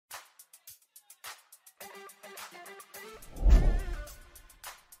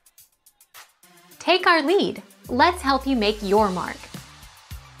Take our lead. Let's help you make your mark.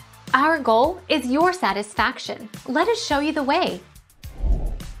 Our goal is your satisfaction. Let us show you the way.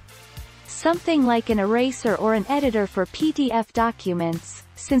 Something like an eraser or an editor for PDF documents,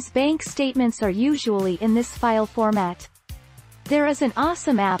 since bank statements are usually in this file format. There is an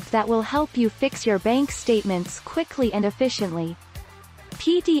awesome app that will help you fix your bank statements quickly and efficiently.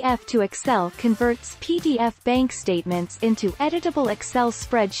 PDF to Excel converts PDF bank statements into editable Excel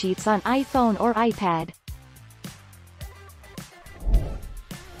spreadsheets on iPhone or iPad.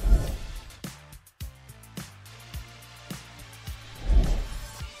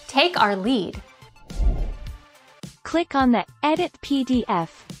 Take our lead. Click on the Edit PDF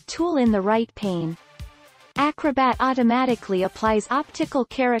tool in the right pane. Acrobat automatically applies optical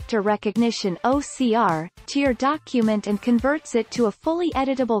character recognition (OCR) to your document and converts it to a fully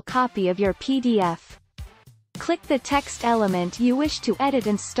editable copy of your PDF. Click the text element you wish to edit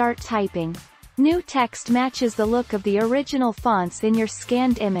and start typing. New text matches the look of the original fonts in your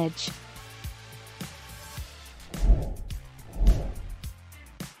scanned image.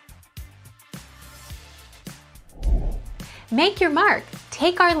 Make your mark.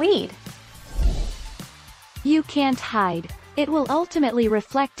 Take our lead. You can't hide. It will ultimately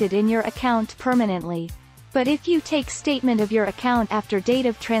reflected in your account permanently. But if you take statement of your account after date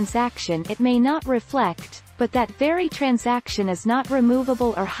of transaction, it may not reflect, but that very transaction is not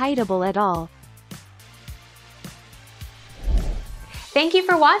removable or hideable at all. Thank you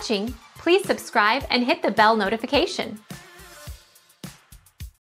for watching. Please subscribe and hit the bell notification.